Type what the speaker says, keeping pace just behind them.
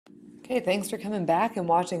Okay, thanks for coming back and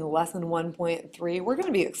watching lesson 1.3. We're going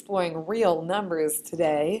to be exploring real numbers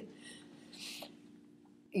today.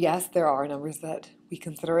 Yes, there are numbers that we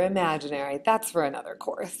consider imaginary. That's for another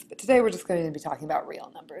course. But today we're just going to be talking about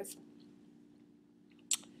real numbers.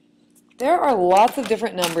 There are lots of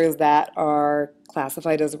different numbers that are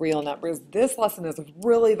classified as real numbers. This lesson is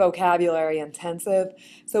really vocabulary intensive,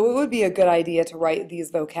 so it would be a good idea to write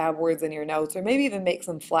these vocab words in your notes or maybe even make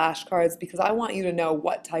some flashcards because I want you to know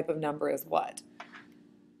what type of number is what.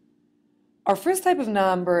 Our first type of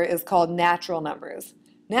number is called natural numbers.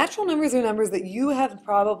 Natural numbers are numbers that you have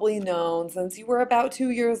probably known since you were about 2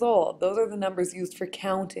 years old. Those are the numbers used for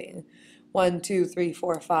counting. 1, 2, 3,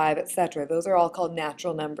 4, 5, etc. Those are all called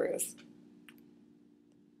natural numbers.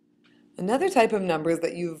 Another type of numbers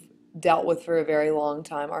that you've dealt with for a very long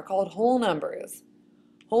time are called whole numbers.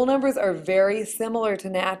 Whole numbers are very similar to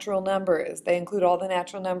natural numbers. They include all the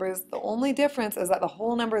natural numbers. The only difference is that the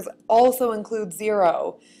whole numbers also include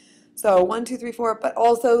 0. So 1, 2, 3, 4, but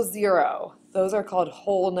also 0. Those are called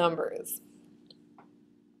whole numbers.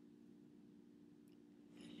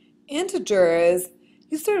 Integers,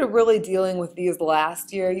 you started really dealing with these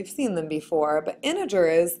last year. You've seen them before, but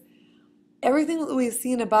integers, everything that we've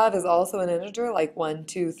seen above is also an integer, like 1,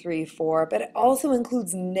 2, 3, 4, but it also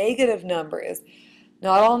includes negative numbers.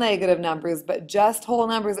 Not all negative numbers, but just whole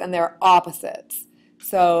numbers and their opposites.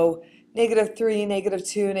 So -3,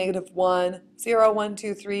 -2, -1, 0, 1,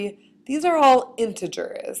 2, 3, these are all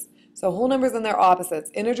integers. So whole numbers and their opposites.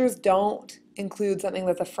 Integers don't include something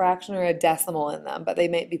that's a fraction or a decimal in them, but they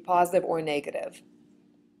may be positive or negative.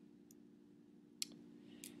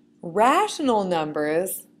 Rational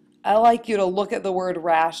numbers, I like you to look at the word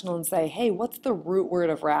rational and say, hey, what's the root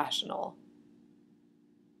word of rational?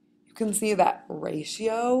 You can see that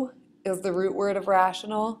ratio is the root word of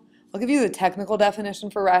rational. I'll give you the technical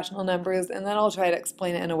definition for rational numbers, and then I'll try to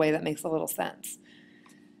explain it in a way that makes a little sense.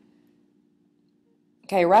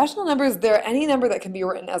 Okay, rational numbers, they're any number that can be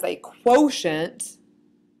written as a quotient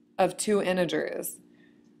of two integers.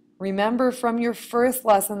 Remember from your first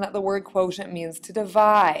lesson that the word quotient means to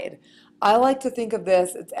divide. I like to think of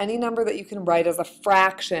this, it's any number that you can write as a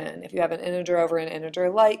fraction. If you have an integer over an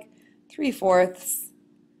integer, like 3/4,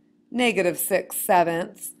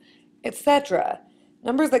 -6/7, etc.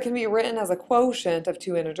 Numbers that can be written as a quotient of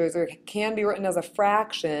two integers or can be written as a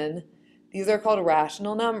fraction, these are called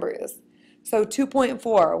rational numbers. So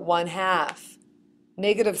 2.4, 1/2.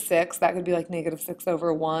 -6, that could be like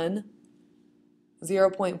 -6/1.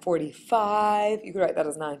 0.45, you could write that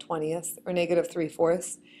as 9/20 or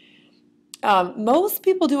 -3/4. Most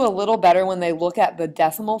people do a little better when they look at the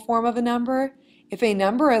decimal form of a number. If a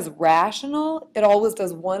number is rational, it always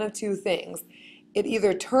does one of two things. It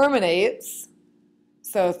either terminates,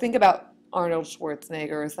 so think about Arnold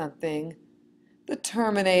Schwarzenegger or something, the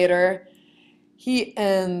Terminator, he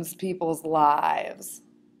ends people's lives.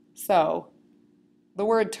 So the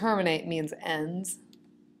word terminate means ends,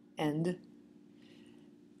 end,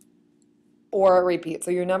 or repeat. So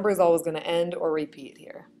your number is always going to end or repeat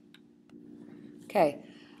here. Okay.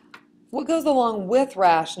 What goes along with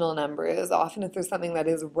rational numbers, often if there's something that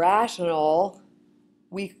is rational,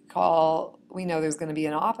 we know there's going to be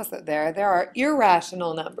an opposite there. There are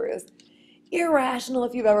irrational numbers. Irrational,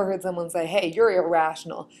 if you've ever heard someone say, hey, you're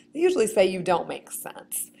irrational, they usually say you don't make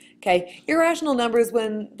sense. Okay, irrational numbers,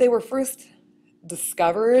 when they were first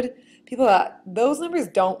discovered, people thought those numbers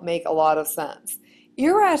don't make a lot of sense.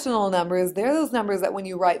 Irrational numbers, they're those numbers that when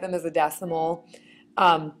you write them as a decimal,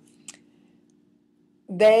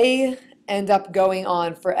 they end up going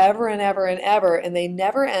on forever and ever and ever, and they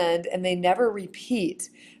never end and they never repeat.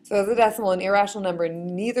 So as a decimal, an irrational number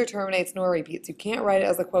neither terminates nor repeats. You can't write it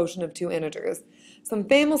as a quotient of two integers. Some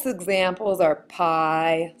famous examples are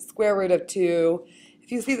pi, square root of 2.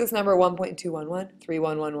 If you see this number 1.211,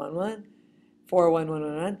 31111,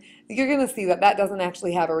 41111, you're going to see that that doesn't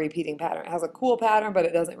actually have a repeating pattern. It has a cool pattern, but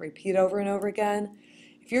it doesn't repeat over and over again.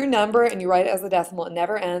 If your number and you write it as a decimal, it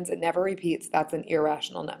never ends, it never repeats, that's an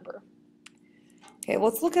irrational number. Okay,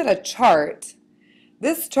 let's look at a chart.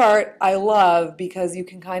 This chart I love because you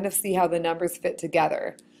can kind of see how the numbers fit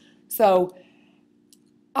together. So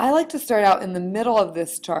I like to start out in the middle of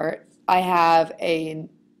this chart. I have a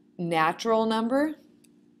natural number.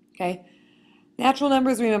 Okay, natural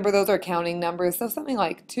numbers, remember those are counting numbers, so something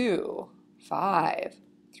like 2, 5,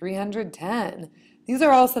 310. These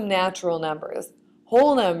are all some natural numbers.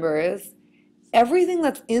 Whole numbers, everything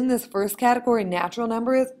that's in this first category, natural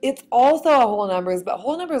numbers, it's also a whole numbers, but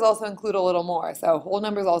whole numbers also include a little more. So whole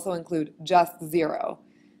numbers also include just 0.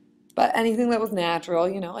 But anything that was natural,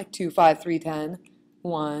 you know, like 2, 5, 3, 10,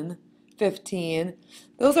 1, 15,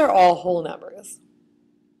 those are all whole numbers.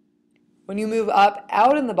 When you move up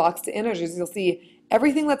out in the box to integers, you'll see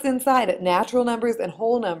everything that's inside it, natural numbers and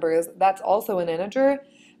whole numbers, that's also an integer.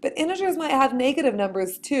 But integers might have negative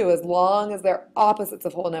numbers too, as long as they're opposites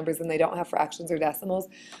of whole numbers and they don't have fractions or decimals.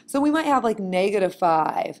 So we might have like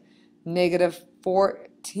 -5,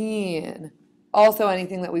 -14. Also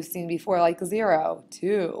anything that we've seen before, like 0,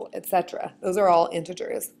 2, etc. Those are all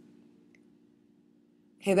integers.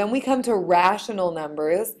 Okay, then we come to rational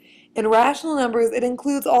numbers. In rational numbers, it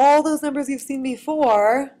includes all those numbers you've seen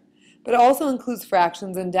before, but it also includes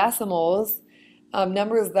fractions and decimals,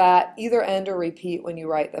 numbers that either end or repeat when you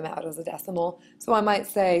write them out as a decimal. So I might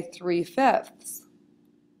say 3/5,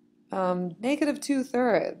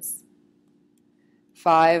 -2/3,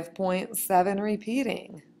 5.7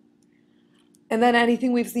 repeating. And then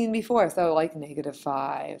anything we've seen before, so like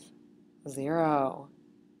 -5, 0,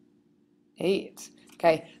 8.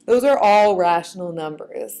 Okay, those are all rational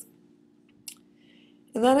numbers.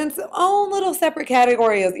 And then its own little separate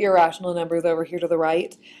category is irrational numbers over here to the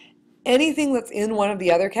right. Anything that's in one of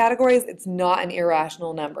the other categories, it's not an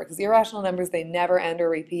irrational number, because irrational numbers, they never end or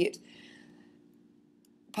repeat.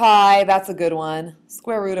 Pi, that's a good one.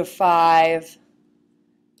 Square root of 5,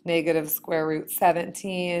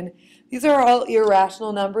 -√17. These are all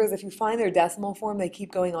irrational numbers. If you find their decimal form, they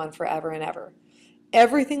keep going on forever and ever.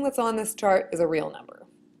 Everything that's on this chart is a real number.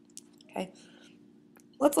 Okay,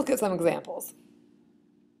 let's look at some examples.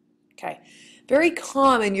 Okay, very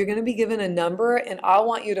common, you're going to be given a number and I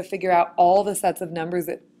want you to figure out all the sets of numbers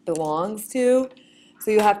it belongs to. So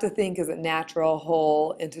you have to think, is it natural,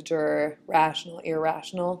 whole, integer, rational,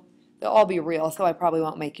 irrational? They'll all be real, so I probably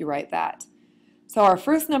won't make you write that. So our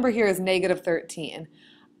first number here is -13.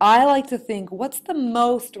 I like to think, what's the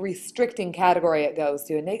most restricting category it goes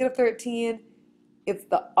to? A -13, it's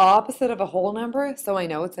the opposite of a whole number, so I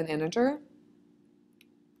know it's an integer.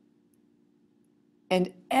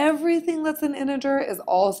 And everything that's an integer is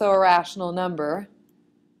also a rational number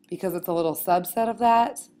because it's a little subset of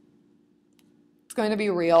that. It's going to be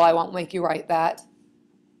real. I won't make you write that.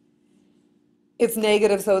 It's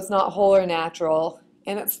negative, so it's not whole or natural.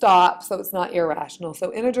 And it stops, so it's not irrational.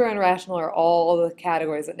 So integer and rational are all the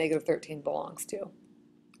categories that -13 belongs to.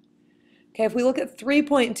 Okay, if we look at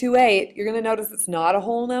 3.28, you're going to notice it's not a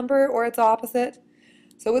whole number or its opposite.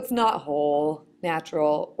 So it's not whole,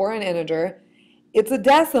 natural, or an integer. It's a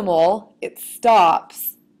decimal, it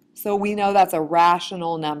stops, so we know that's a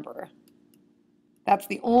rational number. That's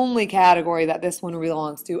the only category that this one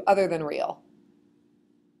belongs to other than real.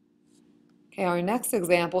 Okay, our next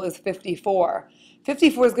example is 54.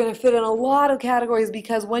 54 is going to fit in a lot of categories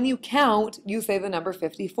because when you count, you say the number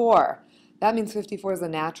 54. That means 54 is a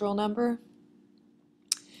natural number.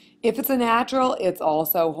 If it's a natural, it's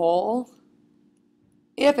also whole.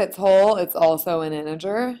 If it's whole, it's also an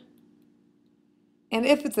integer. And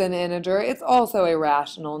if it's an integer, it's also a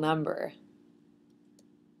rational number.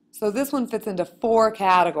 So this one fits into 4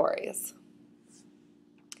 categories.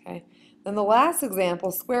 Okay. Then the last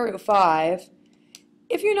example, square root of 5.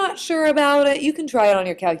 If you're not sure about it, you can try it on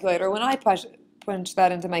your calculator. When I punch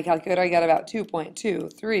that into my calculator, I get about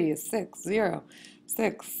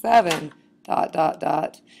 2.2360667 ...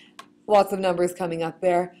 Lots of numbers coming up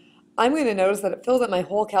there. I'm going to notice that it fills up my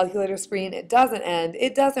whole calculator screen. It doesn't end.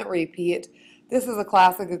 It doesn't repeat. This is a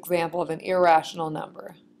classic example of an irrational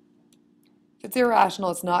number. If it's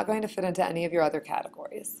irrational, it's not going to fit into any of your other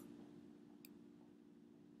categories.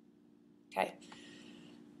 Okay.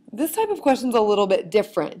 This type of question is a little bit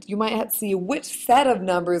different. You might have to see which set of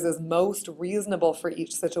numbers is most reasonable for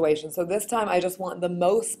each situation. So this time I just want the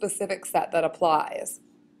most specific set that applies.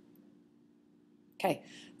 Okay,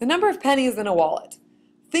 the number of pennies in a wallet.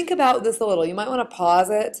 Think about this a little. You might want to pause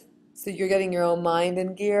it so you're getting your own mind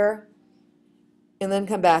in gear, and then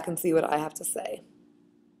come back and see what I have to say.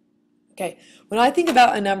 Okay, when I think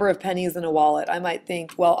about a number of pennies in a wallet, I might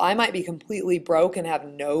think, well, I might be completely broke and have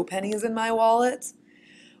no pennies in my wallet.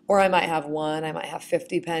 Or I might have 1, I might have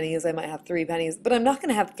 50 pennies, I might have 3 pennies, but I'm not going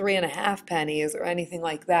to have 3.5 pennies or anything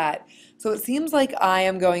like that. So it seems like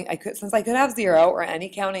since I could have 0 or any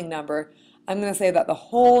counting number, I'm going to say that the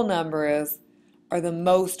whole numbers are the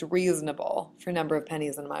most reasonable for number of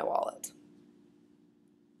pennies in my wallet.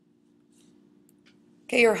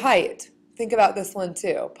 Okay, your height. Think about this one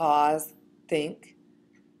too. Pause, think.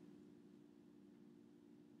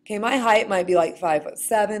 Okay, my height might be like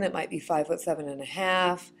 5'7", it might be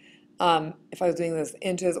 5'7.5". If I was doing this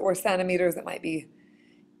inches or centimeters, it might be,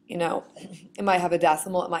 it might have a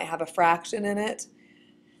decimal, it might have a fraction in it.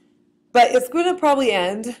 But it's going to probably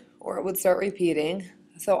end, or it would start repeating.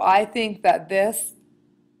 So I think that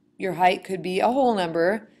your height could be a whole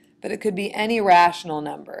number, but it could be any rational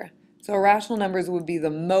number. So irrational numbers would be the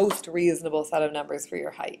most reasonable set of numbers for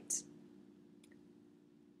your height.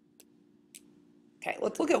 Okay,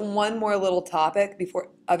 let's look at one more little topic before,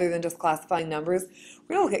 other than just classifying numbers.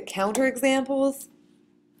 We're going to look at counterexamples.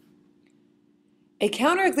 A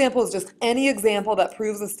counterexample is just any example that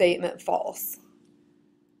proves a statement false.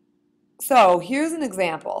 So here's an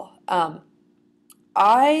example. I'm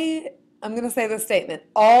going to say this statement: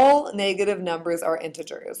 all negative numbers are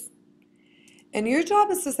integers. And your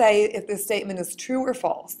job is to say if this statement is true or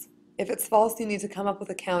false. If it's false, you need to come up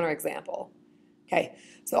with a counterexample. Okay,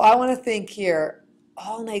 so I want to think here,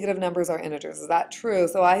 all negative numbers are integers. Is that true?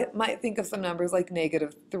 So I might think of some numbers like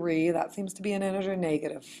 -3. That seems to be an integer.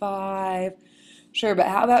 -5. Sure, but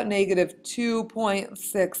how about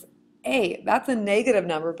 -2.68? That's a negative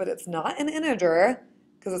number, but it's not an integer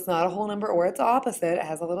because it's not a whole number or its opposite. It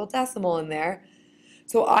has a little decimal in there.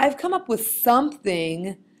 So I've come up with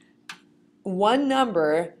something, one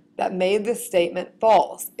number, that made this statement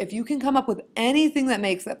false. If you can come up with anything that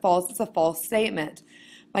makes it false, it's a false statement.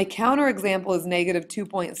 My counterexample is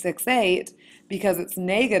 -2.68 because it's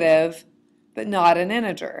negative but not an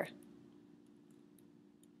integer.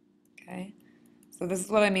 Okay, so this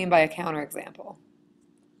is what I mean by a counterexample.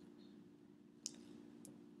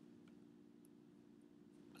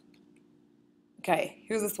 Okay,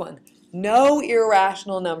 here's this one. No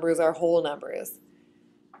irrational numbers are whole numbers.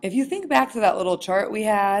 If you think back to that little chart we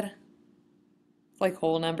had, it's like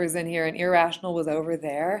whole numbers in here and irrational was over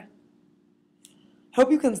there. Hope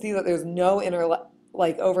you can see that there's no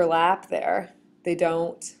overlap there. They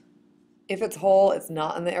don't. If it's whole, it's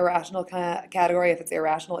not in the irrational category. If it's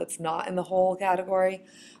irrational, it's not in the whole category.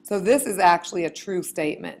 So this is actually a true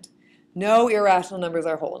statement. No irrational numbers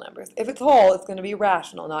are whole numbers. If it's whole, it's going to be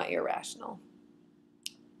rational, not irrational.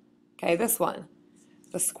 Okay, this one.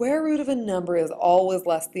 The square root of a number is always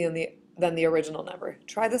less than the original number.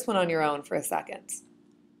 Try this one on your own for a second.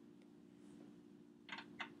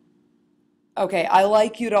 Okay, I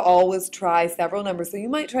like you to always try several numbers. So you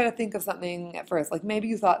might try to think of something at first, like maybe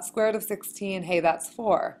you thought square root of 16, hey, that's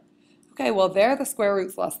 4. Okay, well there the square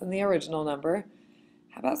root's less than the original number.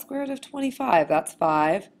 How about square root of 25? That's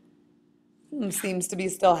 5. Seems to be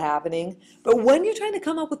still happening. But when you're trying to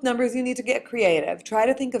come up with numbers, you need to get creative. Try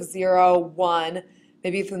to think of 0, 1,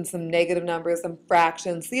 maybe even some negative numbers, some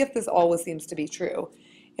fractions. See if this always seems to be true.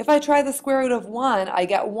 If I try the square root of 1, I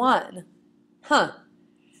get 1.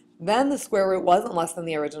 Then the square root wasn't less than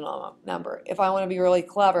the original number. If I want to be really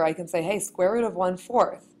clever, I can say, hey, square root of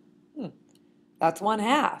 1/4. That's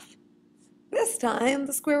 1/2. This time,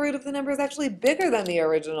 the square root of the number is actually bigger than the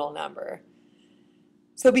original number.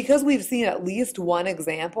 So because we've seen at least one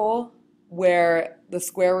example where the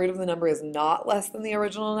square root of the number is not less than the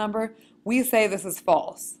original number, we say this is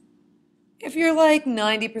false. If you're like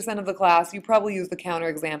 90% of the class, you probably use the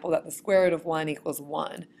counterexample that the square root of 1 equals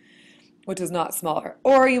 1. Which is not smaller.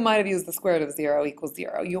 Or you might have used the square root of 0 equals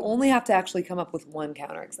 0. You only have to actually come up with one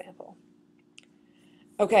counterexample.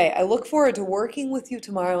 Okay, I look forward to working with you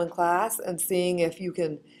tomorrow in class and seeing if you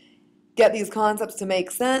can get these concepts to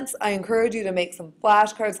make sense. I encourage you to make some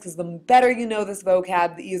flashcards because the better you know this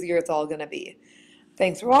vocab, the easier it's all going to be.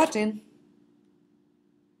 Thanks for watching.